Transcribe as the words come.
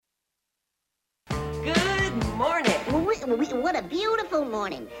morning. What a beautiful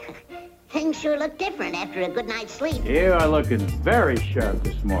morning. Things sure look different after a good night's sleep. You are looking very sharp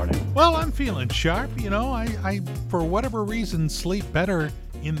this morning. Well, I'm feeling sharp. You know, I for whatever reason, sleep better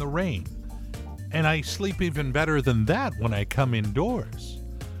in the rain. And I sleep even better than that when I come indoors.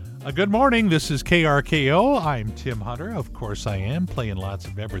 Good morning. This is KRKO. I'm Tim Hunter. Of course I am, playing lots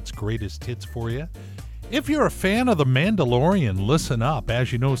of Everett's greatest hits for you. If you're a fan of The Mandalorian, listen up.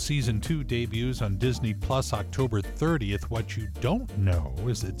 As you know, Season 2 debuts on Disney Plus October 30th. What you don't know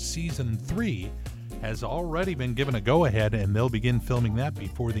is that Season 3 has already been given a go-ahead, and they'll begin filming that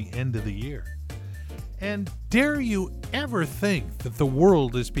before the end of the year. And dare you ever think that the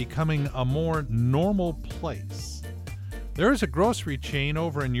world is becoming a more normal place? There is a grocery chain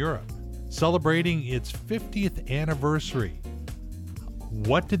over in Europe celebrating its 50th anniversary.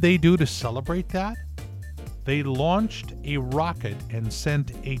 What did they do to celebrate that? They launched a rocket and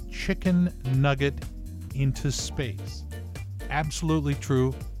sent a chicken nugget into space. Absolutely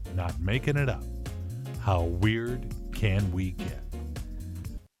true, not making it up. How weird can we get?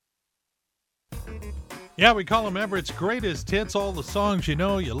 Yeah, we call them Everett's greatest hits, all the songs you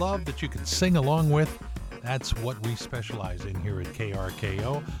know, you love, that you can sing along with. That's what we specialize in here at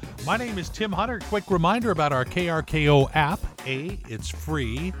KRKO. My name is Tim Hunter. Quick reminder about our KRKO app. A, it's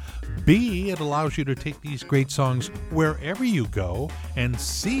free. B, it allows you to take these great songs wherever you go. And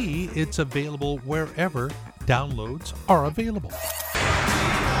C, it's available wherever downloads are available.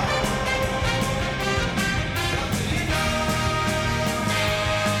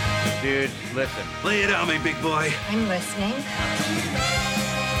 Dude, listen. Lay it on me, big boy. I'm listening.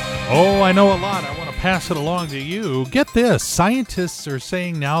 Oh, I know a lot. I want to pass it along to you. Get this. Scientists are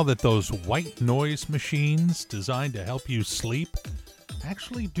saying now that those white noise machines designed to help you sleep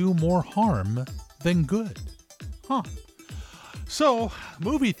actually do more harm than good. Huh. So,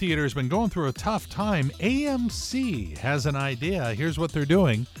 movie theater's been going through a tough time. AMC has an idea. Here's what they're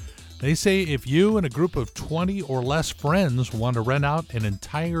doing. They say if you and a group of 20 or less friends want to rent out an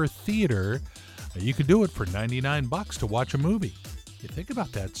entire theater, you can do it for $99 to watch a movie. You think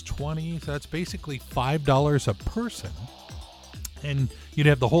about that, it's 20, so that's basically $5 a person. And you'd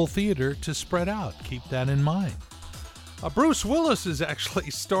have the whole theater to spread out. Keep that in mind. Bruce Willis is actually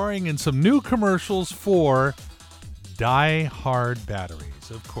starring in some new commercials for Die Hard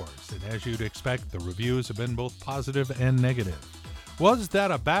batteries, of course. And as you'd expect, the reviews have been both positive and negative. Was that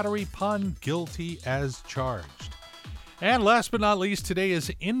a battery pun? Guilty as charged. And last but not least, today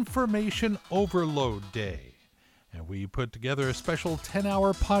is Information Overload Day. And we put together a special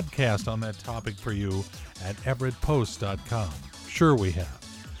 10-hour podcast on that topic for you at everettpost.com. Sure we have.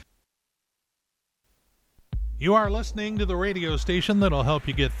 You are listening to the radio station that'll help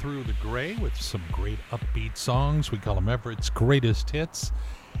you get through the gray with some great upbeat songs. We call them Everett's greatest hits.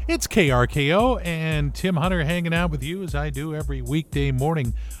 It's KRKO and Tim Hunter hanging out with you as I do every weekday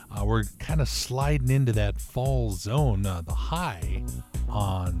morning. We're kind of sliding into that fall zone. The high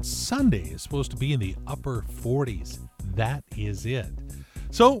on Sunday is supposed to be in the upper 40s. That is it.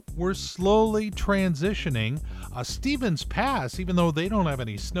 So we're slowly transitioning. Stevens Pass, even though they don't have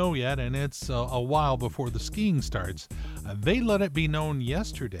any snow yet and it's a while before the skiing starts, they let it be known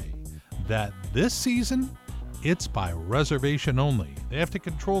yesterday that this season it's by reservation only. They have to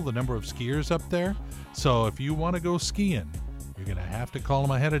control the number of skiers up there. So if you want to go skiing, you're going to have to call them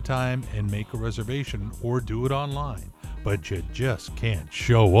ahead of time and make a reservation or do it online. But you just can't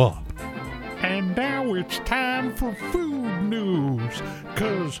show up. And now it's time for food news,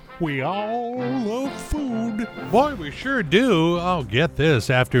 'cause we all love food. Boy, we sure do. Oh, get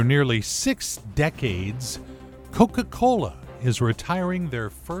this. After nearly 6 decades, Coca-Cola is retiring their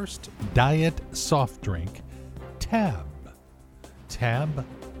first diet soft drink, Tab. Tab,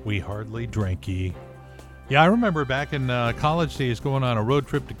 we hardly drink ye. Yeah, I remember back in college days going on a road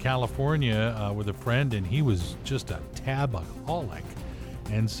trip to California with a friend, and he was just a Tab-aholic.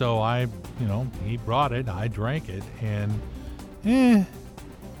 And so he brought it, I drank it, and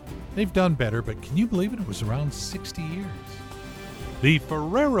they've done better, but can you believe it? It was around 60 years. The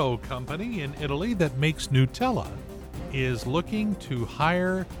Ferrero company in Italy that makes Nutella is looking to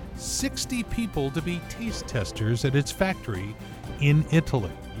hire 60 people to be taste testers at its factory in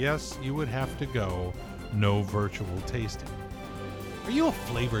Italy. Yes, you would have to go. No virtual tasting. Are you a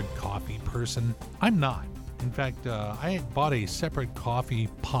flavored coffee person? I'm not. In fact, I bought a separate coffee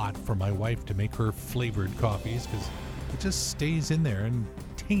pot for my wife to make her flavored coffees because it just stays in there and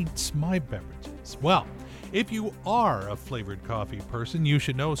taints my beverages. Well, if you are a flavored coffee person, you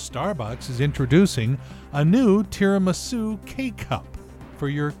should know Starbucks is introducing a new tiramisu K-Cup for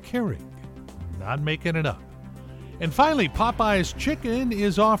your Keurig. Not making it up. And finally, Popeye's Chicken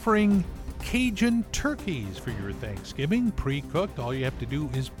is offering Cajun turkeys for your Thanksgiving, pre-cooked. All you have to do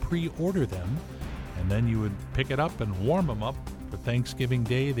is pre-order them, and then you would pick it up and warm them up for Thanksgiving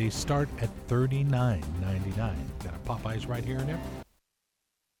Day. They start at $39.99. Got a Popeyes right here and there.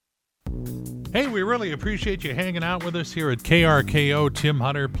 Hey, we really appreciate you hanging out with us here at KRKO. Tim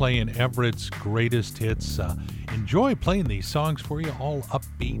Hunter playing Everett's greatest hits. Enjoy playing these songs for you, all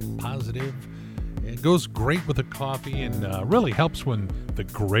upbeat, positive. It goes great with a coffee and really helps when the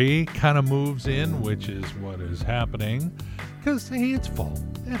gray kind of moves in, which is what is happening. Because, hey, it's fall.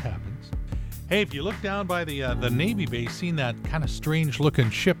 It happens. Hey, if you look down by the Navy base, seeing that kind of strange-looking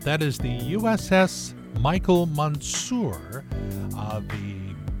ship, that is the USS Michael Mansour.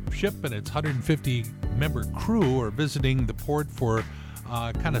 The ship and its 150-member crew are visiting the port for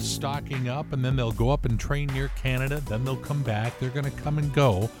kind of stocking up, and then they'll go up and train near Canada. Then they'll come back. They're going to come and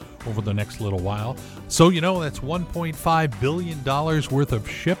go over the next little while. So, that's $1.5 billion worth of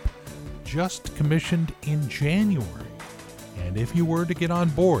ship just commissioned in January. And if you were to get on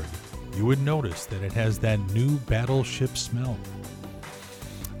board, you would notice that it has that new battleship smell.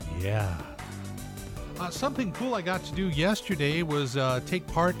 Yeah. Something cool I got to do yesterday was take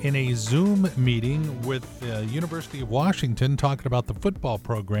part in a Zoom meeting with the University of Washington talking about the football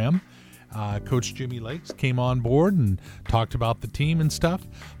program. Coach Jimmy Lakes came on board and talked about the team and stuff.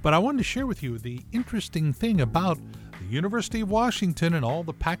 But I wanted to share with you the interesting thing about the University of Washington and all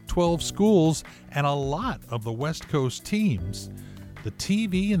the Pac-12 schools and a lot of the West Coast teams. The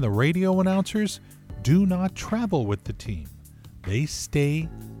TV and the radio announcers do not travel with the team. They stay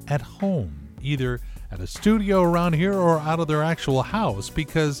at home, either at a studio around here or out of their actual house,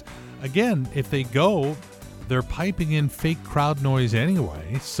 because, again, if they go, they're piping in fake crowd noise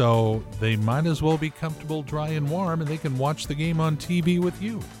anyway, so they might as well be comfortable, dry, and warm, and they can watch the game on TV with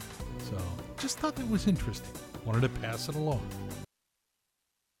you. So, just thought that was interesting. Wanted to pass it along.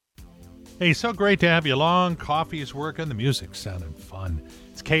 Hey, so great to have you along. Coffee's working. The music's sounding fun.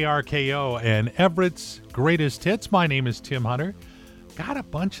 It's KRKO and Everett's Greatest Hits. My name is Tim Hunter. Got a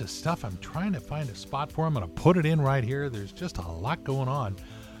bunch of stuff. I'm trying to find a spot for. I'm going to put it in right here. There's just a lot going on.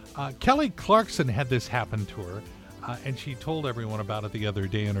 Kelly Clarkson had this happen to her, and she told everyone about it the other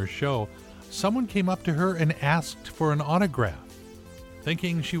day in her show. Someone came up to her and asked for an autograph,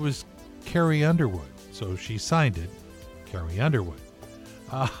 thinking she was Carrie Underwood. So she signed it, Carrie Underwood.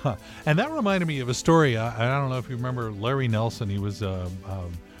 And that reminded me of a story. I don't know if you remember Larry Nelson. He was a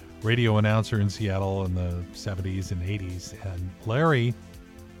radio announcer in Seattle in the 70s and 80s. And Larry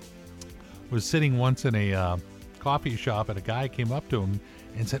was sitting once in a coffee shop, and a guy came up to him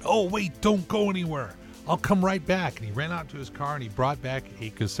and said, "Oh, wait, don't go anywhere. I'll come right back." And he ran out to his car and he brought back a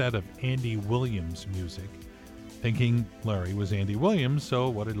cassette of Andy Williams music, thinking Larry was Andy Williams. So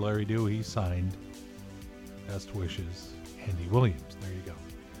what did Larry do? He signed "Best Wishes, Andy Williams." There you go.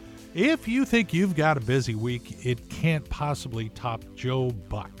 If you think you've got a busy week, it can't possibly top Joe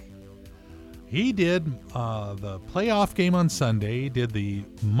Buck. He did the playoff game on Sunday, did the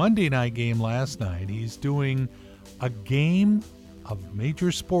Monday night game last night. He's doing a game of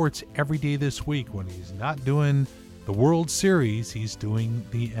major sports every day this week. When he's not doing the World Series, he's doing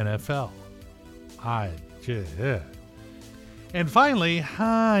the NFL. And finally,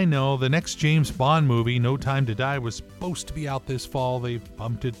 I know the next James Bond movie, No Time to Die, was supposed to be out this fall. They've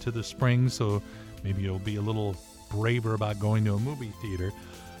bumped it to the spring, so maybe you'll be a little braver about going to a movie theater.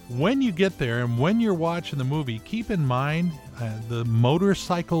 When you get there and when you're watching the movie, keep in mind the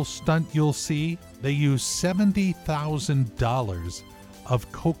motorcycle stunt you'll see. They use $70,000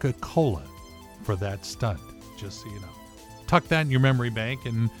 of Coca-Cola for that stunt, just so you know. Tuck that in your memory bank,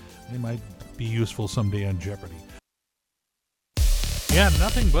 and it might be useful someday on Jeopardy. Yeah,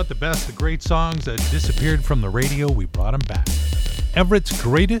 nothing but the best, the great songs that disappeared from the radio. We brought them back. Everett's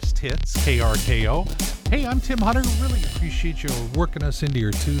Greatest Hits, KRKO. Hey, I'm Tim Hunter. Really appreciate you working us into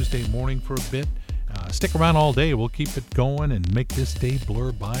your Tuesday morning for a bit. Stick around all day. We'll keep it going and make this day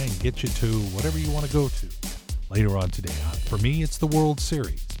blur by and get you to whatever you want to go to later on today. For me, it's the World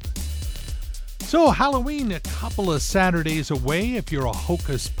Series. So Halloween, a couple of Saturdays away if you're a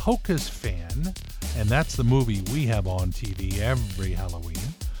Hocus Pocus fan. And that's the movie we have on TV every Halloween.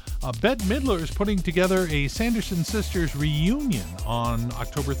 Bette Midler is putting together a Sanderson Sisters reunion on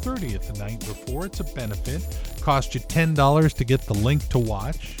October 30th, the night before. It's a benefit. Cost you $10 to get the link to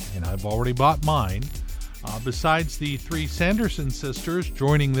watch, and I've already bought mine. Besides the three Sanderson sisters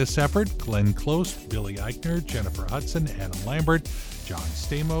joining this effort, Glenn Close, Billy Eichner, Jennifer Hudson, Adam Lambert, John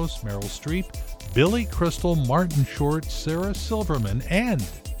Stamos, Meryl Streep, Billy Crystal, Martin Short, Sarah Silverman, and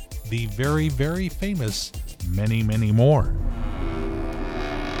the very, very famous many, many more.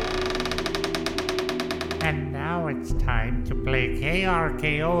 And now it's time to play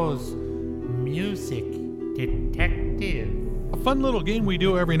KRKO's music detective. A fun little game we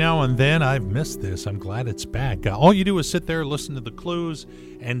do every now and then. I've missed this. I'm glad it's back. All you do is sit there, listen to the clues,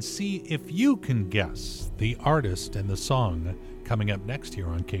 and see if you can guess the artist and the song coming up next here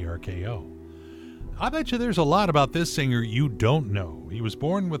on KRKO. I bet you there's a lot about this singer you don't know. He was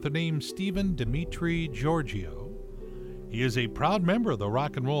born with the name Stephen Dimitri Georgiou. He is a proud member of the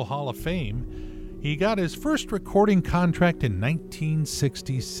Rock and Roll Hall of Fame. He got his first recording contract in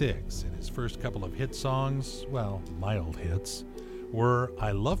 1966, and his first couple of hit songs, well, mild hits, were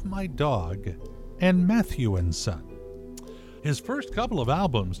I Love My Dog and Matthew and Son. His first couple of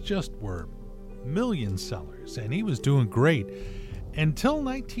albums just were million sellers, and he was doing great until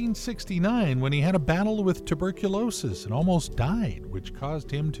 1969, when he had a battle with tuberculosis and almost died, which caused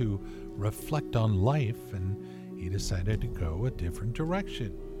him to reflect on life, and he decided to go a different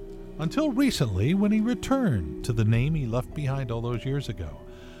direction. Until recently, when he returned to the name he left behind all those years ago.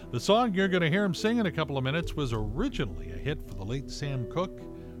 The song you're going to hear him sing in a couple of minutes was originally a hit for the late Sam Cooke.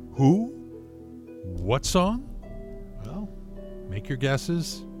 Who? What song? Well, make your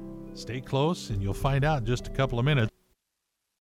guesses. Stay close, and you'll find out in just a couple of minutes.